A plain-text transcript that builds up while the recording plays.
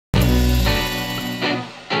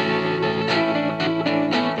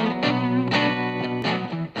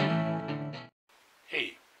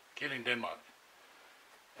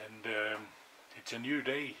It's a new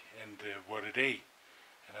day and what a day.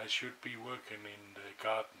 And I should be working in the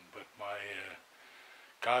garden, but my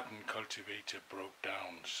garden cultivator broke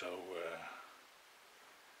down, so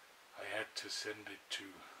I had to send it to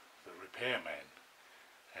the repairman,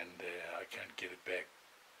 and I can't get it back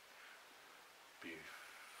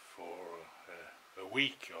before a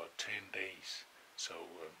week or 10 days, so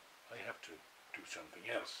I have to do something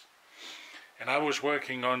else. And I was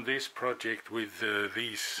working on this project with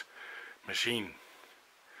these machine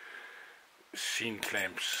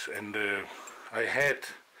clamps, and I had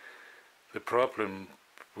the problem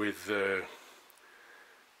with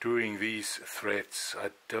doing these threads. I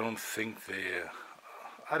don't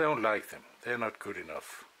like them. They're not good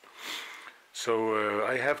enough. So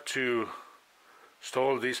I have to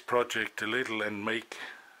stall this project a little and make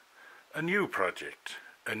a new project.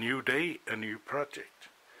 A new day, a new project.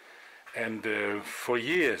 And for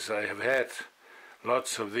years I have had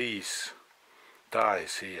lots of these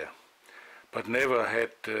dies here, but never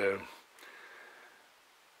had the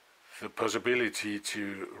possibility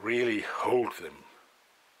to really hold them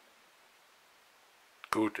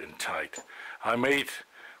good and tight. I made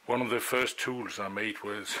one of the first tools I made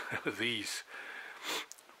was these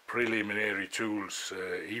preliminary tools,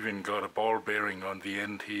 even got a ball bearing on the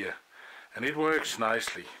end here, and it works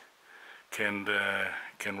nicely. Can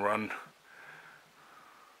run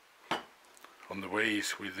on the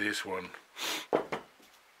ways with this one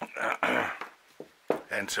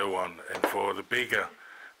and so on. And for the bigger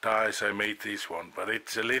dies I made this one, but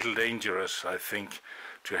it's a little dangerous, I think,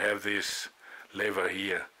 to have this lever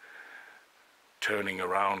here turning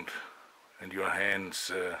around and your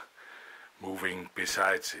hands moving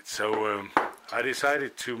besides it. So I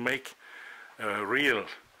decided to make a real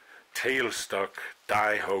tailstock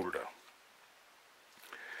die holder.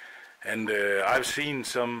 And I've seen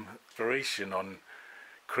some inspiration on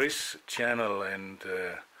Chris' channel and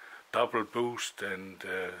Double Boost and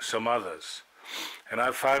some others, and I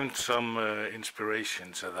found some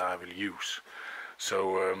inspirations that I will use.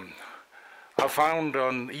 So I found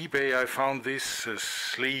on eBay, I found this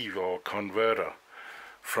sleeve or converter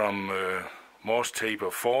from Morse Taper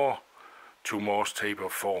 4 to Morse Taper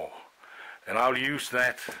 4, and I'll use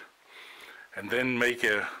that and then make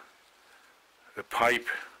a pipe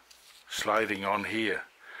sliding on here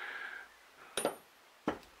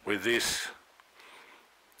with this,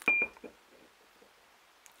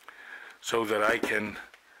 so that I can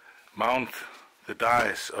mount the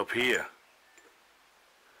dies up here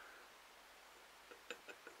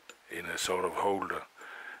in a sort of holder,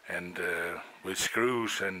 and with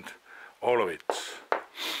screws and all of it,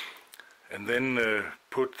 and then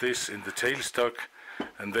put this in the tailstock,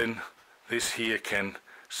 and then this here can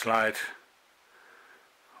slide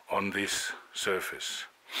on this surface.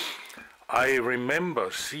 I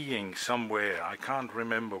remember seeing somewhere, I can't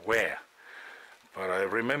remember where, but I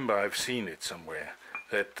remember I've seen it somewhere,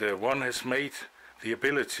 that one has made the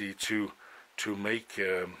ability to make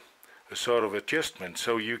a sort of adjustment,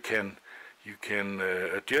 so you can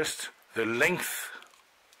adjust the length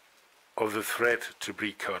of the thread to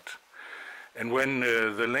be cut, and when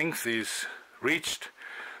the length is reached,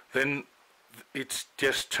 then it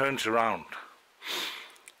just turns around.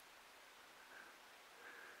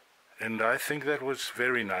 And I think that was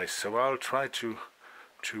very nice, so I'll try to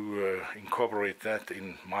incorporate that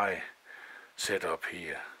in my setup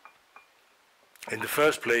here. In the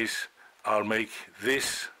first place, I'll make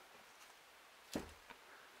this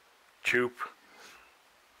tube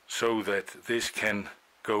so that this can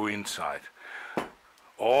go inside.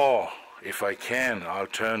 Or, if I can, I'll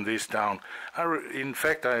turn this down. In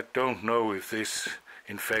fact, I don't know if this,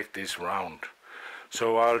 in fact, is round.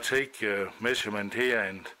 So I'll take a measurement here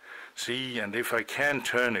and see, and if I can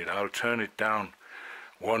turn it, I'll turn it down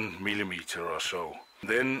 1 millimeter or so.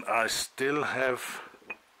 Then I still have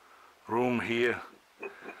room here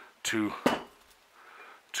to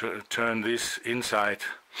turn this inside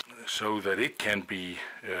so that it can be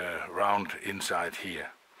round inside here.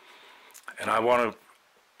 And I want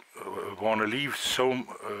to leave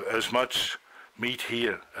as much meat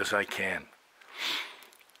here as I can.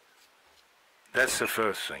 That's the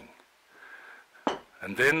first thing.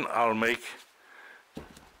 And then I'll make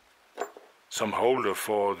some holder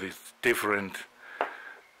for the different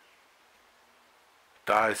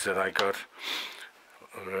dies that I got.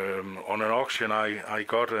 On an auction I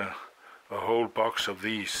got a whole box of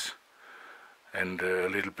these, and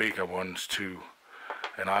little bigger ones too.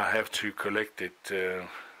 And I have to collect it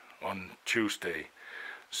on Tuesday.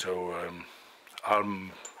 So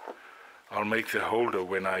I'll make the holder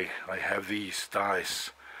when I have these dies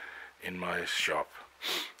in my shop.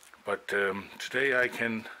 But today I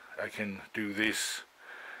can I can do this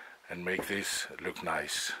and make this look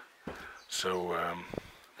nice. So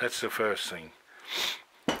that's the first thing.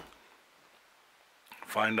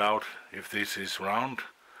 Find out if this is round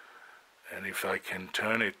and if I can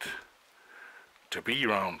turn it to be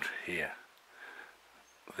round here.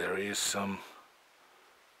 There is some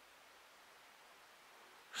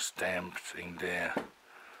stamped in there.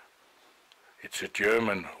 It's a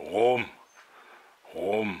German Rom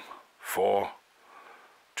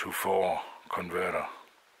 4-to-4 converter.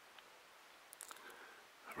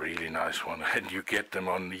 Really nice one, and you get them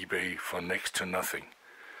on eBay for next to nothing.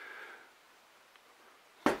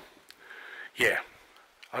 Yeah,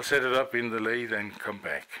 I'll set it up in the lathe and come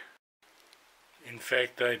back. In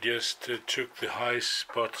fact, I just took the high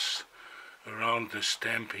spots around the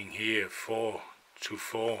stamping here,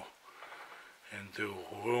 4-to-4, and the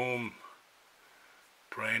Rome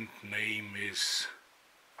brand name is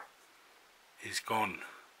gone.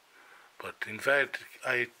 But in fact,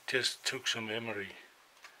 I just took some emery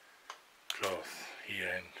cloth here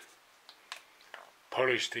and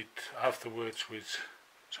polished it afterwards with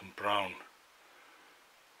some brown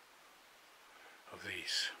of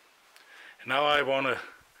these. And now I wanna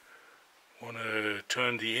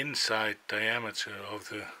turn the inside diameter of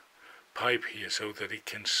the pipe here so that it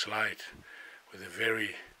can slide with a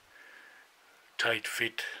very tight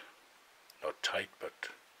fit, not tight but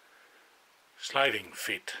sliding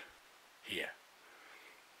fit here.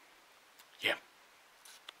 Yeah.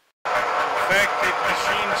 In fact, it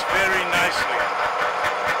machines very nicely.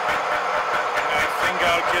 And I think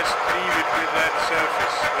I'll just leave it with that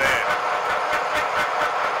surface there.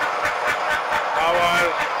 Now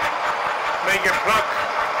I'll make a plug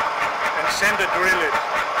and center drill it.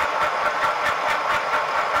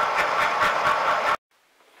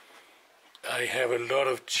 I have a lot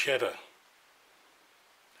of cheddar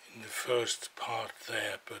in the first part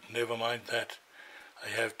there, but never mind that. I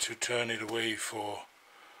have to turn it away for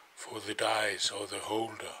the dies or the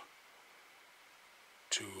holder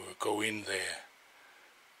to go in there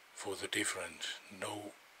for the different.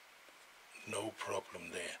 No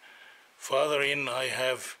problem there. Farther in I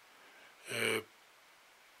have a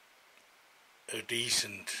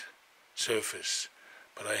decent surface,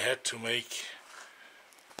 but I had to make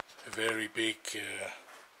a very big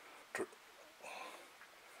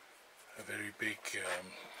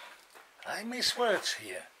I miss words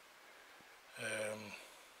here.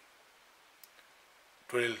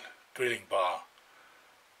 Drilling bar,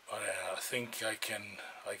 but I think I can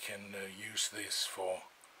use this for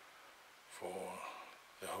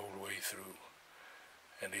the whole way through,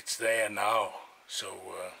 and it's there now,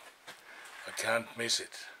 so I can't miss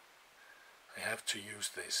it. I have to use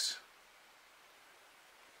this.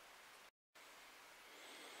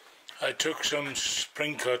 I took some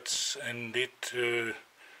spring cuts and it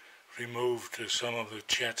removed some of the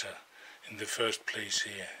chatter in the first place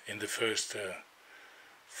here, in the first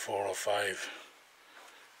 4 or 5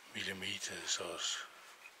 millimeters or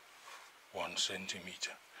 1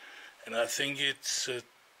 centimeter. And I think it's a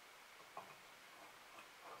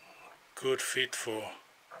good fit for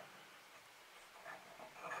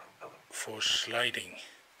sliding.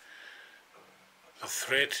 The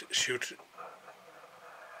thread should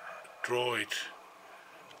draw it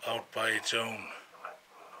out by its own,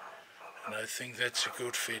 and I think that's a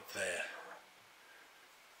good fit there.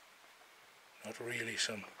 Not really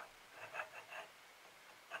some...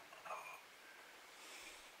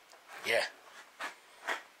 yeah.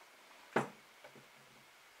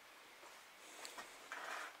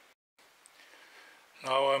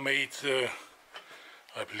 Now I made the,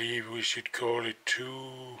 I believe we should call it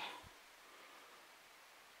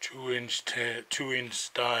 2-inch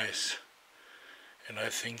dies, and I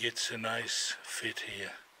think it's a nice fit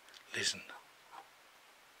here. Listen.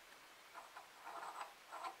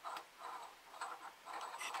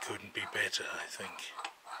 It couldn't be better, I think.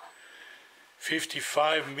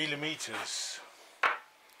 55 millimeters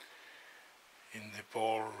in the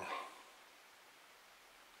ball.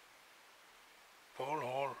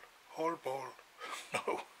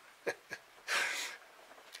 No.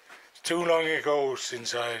 Too long ago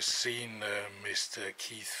since I've seen Mr.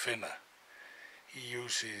 Keith Fenner. He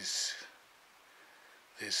uses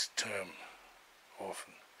this term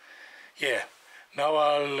often. Yeah, now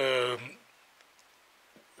I'll,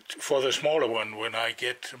 for the smaller one, when I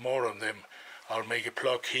get more of them, I'll make a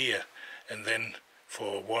plug here, and then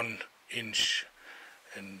for 1 inch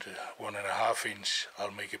and 1.5 inch,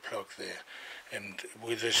 I'll make a plug there. And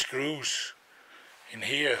with the screws in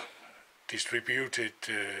here, distributed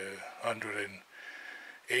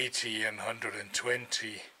 180 and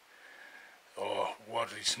 120, or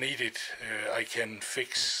what is needed, I can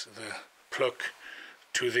fix the plug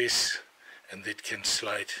to this, and it can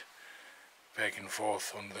slide back and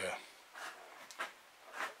forth on the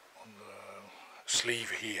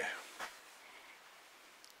sleeve here.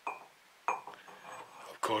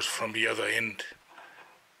 Of course, from the other end,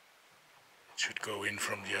 it should go in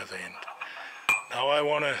from the other end. Now I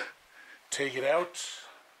want to take it out,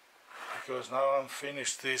 because now I'm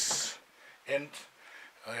finished this end.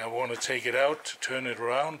 I want to take it out, turn it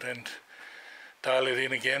around and dial it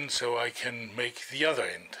in again so I can make the other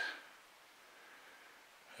end.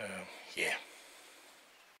 Yeah.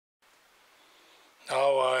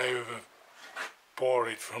 Now I've bored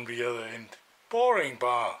it from the other end. Boring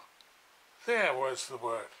bar. There was the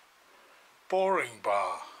word. Boring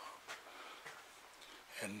bar.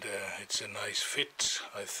 And it's a nice fit,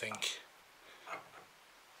 I think.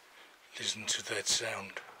 Listen to that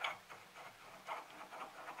sound.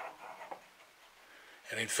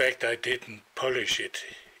 And in fact I didn't polish it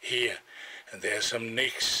here, and there are some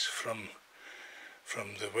nicks from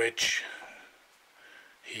the wedge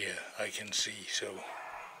here I can see, so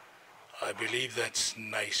I believe that's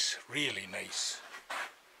nice, really nice.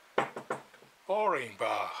 Boring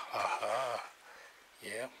bar, haha,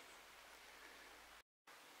 yeah.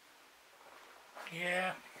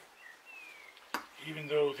 Yeah, even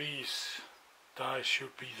though these dies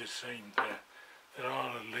should be the same, there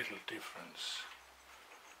are a little difference.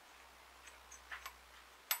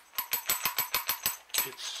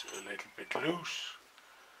 It's a little bit loose,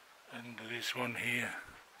 and this one here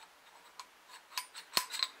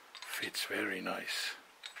fits very nice.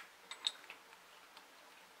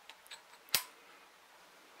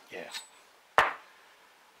 Yeah.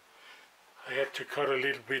 I had to cut a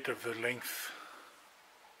little bit of the length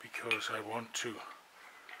because I want to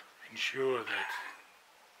ensure that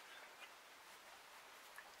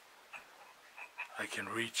I can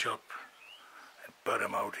reach up and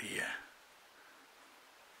bottom out here.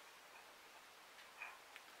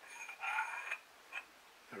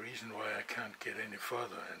 The reason why I can't get any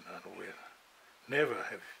further, and I will never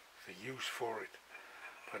have the use for it,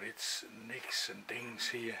 but it's nicks and dings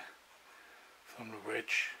here from the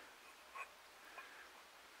wedge.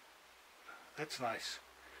 That's nice.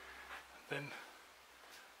 Then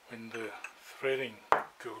when the threading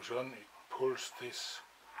goes on, it pulls this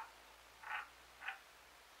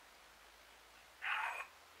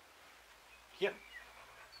here.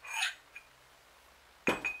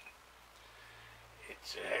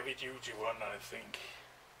 It's a heavy duty one, I think.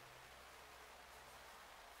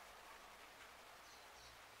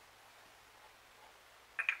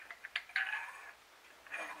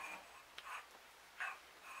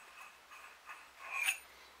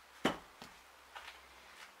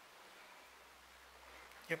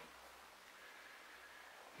 Yep.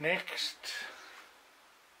 Next,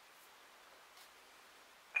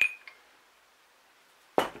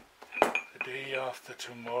 the day after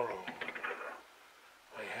tomorrow,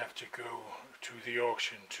 I have to go to the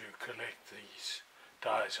auction to collect these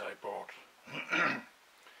dies I bought.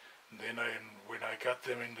 And then when I got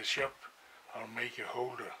them in the shop, I'll make a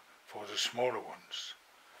holder for the smaller ones.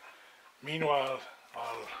 Meanwhile,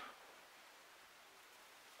 I'll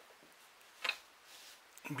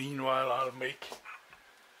make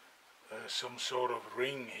some sort of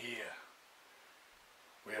ring here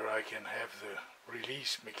where I can have the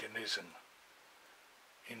release mechanism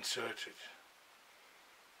inserted.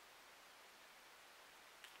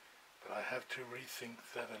 But I have to rethink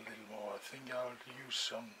that a little more. I think I'll use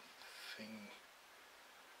something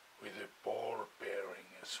with a ball bearing,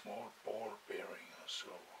 a small ball bearing or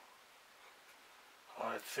so.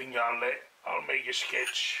 I think I'll make a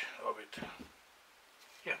sketch of it.